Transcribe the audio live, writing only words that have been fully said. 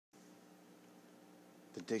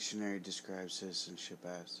The dictionary describes citizenship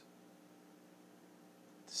as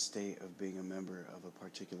the state of being a member of a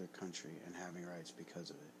particular country and having rights because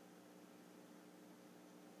of it.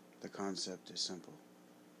 The concept is simple.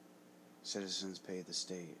 Citizens pay the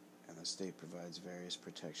state, and the state provides various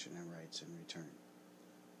protection and rights in return.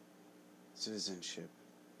 Citizenship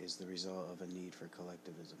is the result of a need for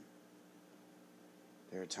collectivism.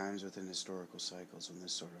 There are times within historical cycles when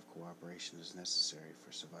this sort of cooperation is necessary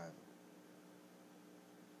for survival.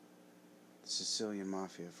 The Sicilian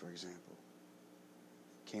Mafia, for example,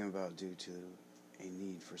 came about due to a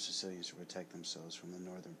need for Sicilians to protect themselves from the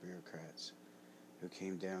northern bureaucrats who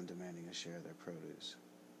came down demanding a share of their produce.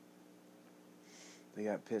 They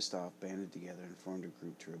got pissed off, banded together, and formed a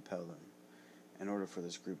group to repel them. In order for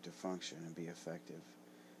this group to function and be effective,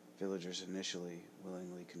 villagers initially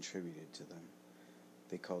willingly contributed to them.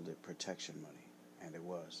 They called it protection money, and it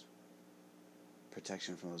was.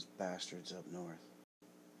 Protection from those bastards up north.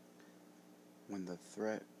 When the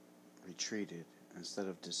threat retreated, instead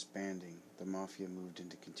of disbanding, the Mafia moved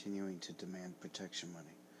into continuing to demand protection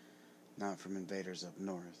money, not from invaders up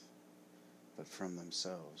north, but from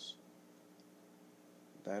themselves.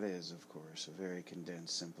 That is, of course, a very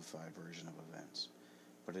condensed, simplified version of events,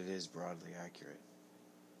 but it is broadly accurate.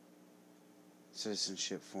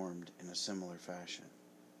 Citizenship formed in a similar fashion.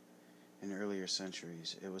 In earlier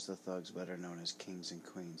centuries, it was the thugs better known as kings and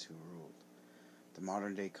queens who ruled. The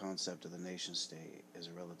modern-day concept of the nation-state is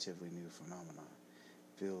a relatively new phenomenon,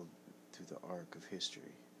 viewed through the arc of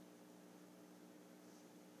history.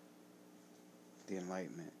 The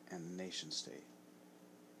Enlightenment and the nation-state.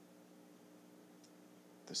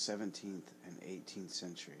 The 17th and 18th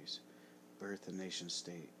centuries birthed the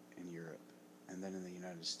nation-state in Europe, and then in the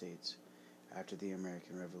United States, after the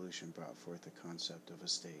American Revolution brought forth the concept of a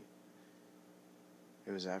state.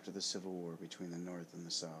 It was after the Civil War between the North and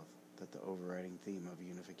the South that the overriding theme of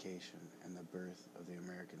unification and the birth of the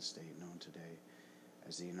American state known today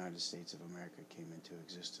as the United States of America came into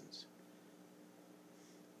existence.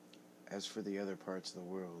 As for the other parts of the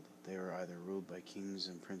world, they were either ruled by kings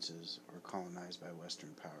and princes or colonized by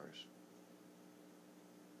Western powers.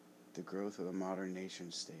 The growth of the modern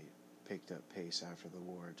nation-state picked up pace after the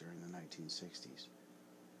war during the 1960s,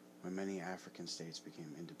 when many African states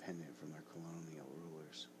became independent from their colonial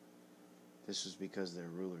rulers. This was because their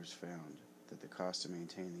rulers found that the cost to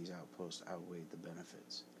maintain these outposts outweighed the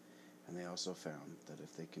benefits, and they also found that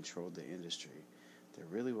if they controlled the industry, there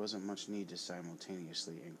really wasn't much need to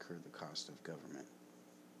simultaneously incur the cost of government.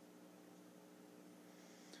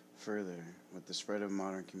 Further, with the spread of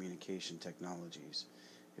modern communication technologies,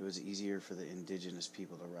 it was easier for the indigenous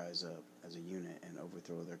people to rise up as a unit and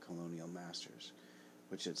overthrow their colonial masters,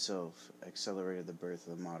 which itself accelerated the birth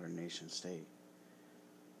of the modern nation-state.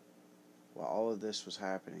 While all of this was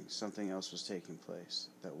happening, something else was taking place,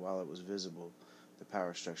 that while it was visible, the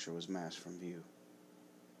power structure was masked from view.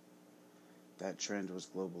 That trend was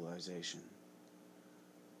globalization.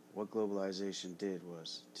 What globalization did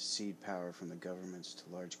was to cede power from the governments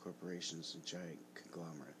to large corporations and giant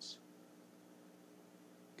conglomerates.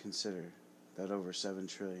 Consider that over $7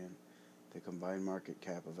 trillion, the combined market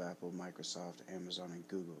cap of Apple, Microsoft, Amazon, and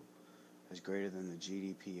Google is greater than the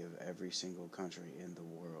GDP of every single country in the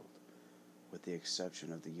world, with the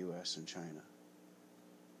exception of the US and China.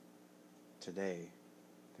 Today,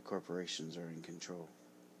 the corporations are in control.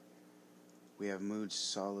 We have moved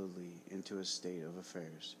solidly into a state of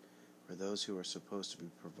affairs where those who are supposed to be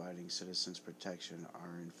providing citizens protection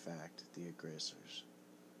are in fact the aggressors.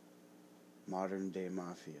 Modern-day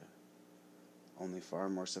mafia, only far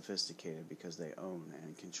more sophisticated because they own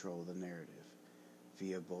and control the narrative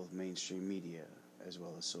via both mainstream media as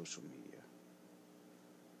well as social media.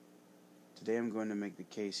 Today I'm going to make the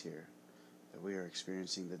case here that we are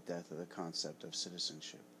experiencing the death of the concept of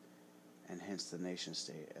citizenship, and hence the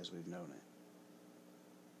nation-state as we've known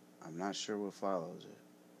it. I'm not sure what follows it,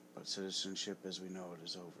 but citizenship as we know it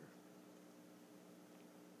is over.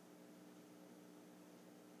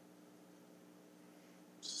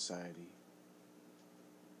 Society.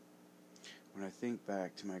 When I think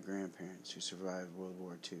back to my grandparents who survived World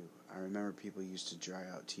War II, I remember people used to dry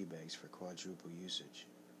out tea bags for quadruple usage.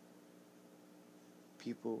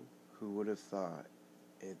 People who would have thought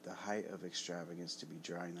it the height of extravagance to be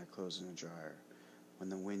drying their clothes in a dryer when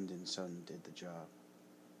the wind and sun did the job.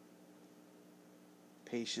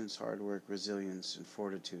 Patience, hard work, resilience, and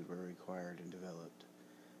fortitude were required and developed,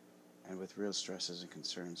 and with real stresses and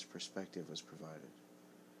concerns, perspective was provided.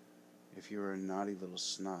 If you were a naughty little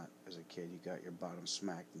snot as a kid, you got your bottom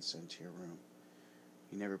smacked and sent to your room.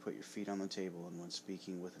 You never put your feet on the table, and when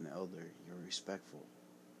speaking with an elder, you were respectful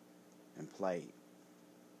and polite.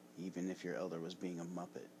 You even if your elder was being a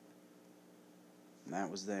muppet. And that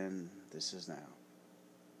was then, this is now.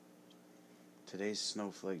 Today's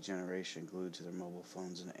snowflake generation, glued to their mobile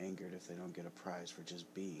phones and angered if they don't get a prize for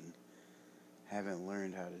just being, haven't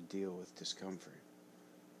learned how to deal with discomfort.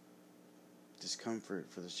 Discomfort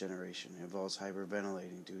for this generation involves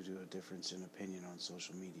hyperventilating due to a difference in opinion on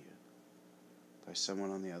social media by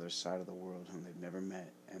someone on the other side of the world whom they've never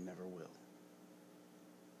met and never will.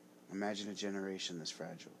 Imagine a generation this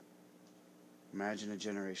fragile. Imagine a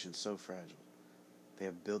generation so fragile they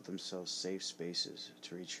have built themselves safe spaces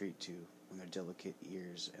to retreat to when their delicate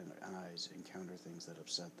ears and eyes encounter things that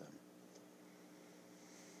upset them.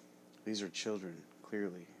 These are children,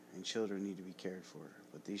 clearly, and children need to be cared for,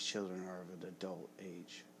 but these children are of an adult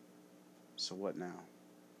age. So what now?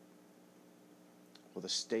 Well, the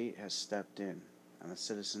state has stepped in, and the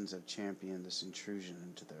citizens have championed this intrusion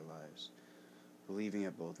into their lives, believing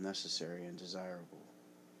it both necessary and desirable.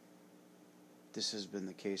 This has been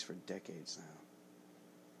the case for decades now.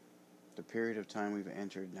 The period of time we've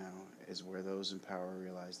entered now is where those in power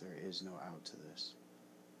realize there is no out to this.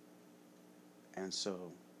 And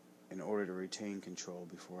so, in order to retain control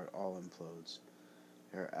before it all implodes,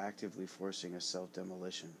 they are actively forcing a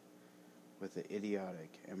self-demolition with the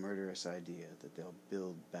idiotic and murderous idea that they'll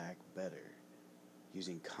build back better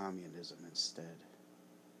using communism instead.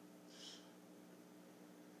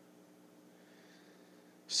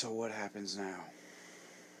 So what happens now?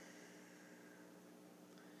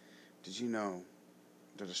 Did you know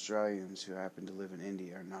that Australians who happen to live in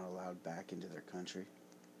India are not allowed back into their country?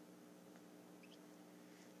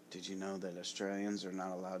 Did you know that Australians are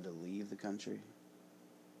not allowed to leave the country?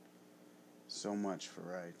 So much for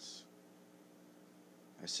rights.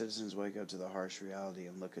 As citizens wake up to the harsh reality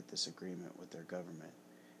and look at this agreement with their government,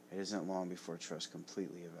 it isn't long before trust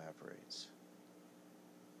completely evaporates.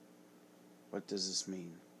 What does this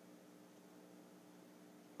mean?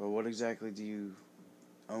 Well, what exactly do you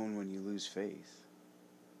own when you lose faith?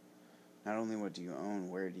 Not only what do you own,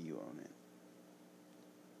 where do you own it?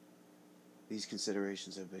 These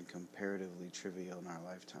considerations have been comparatively trivial in our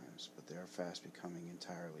lifetimes, but they are fast becoming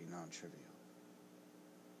entirely non-trivial.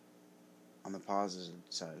 On the positive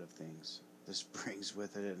side of things, this brings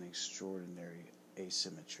with it an extraordinary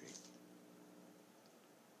asymmetry.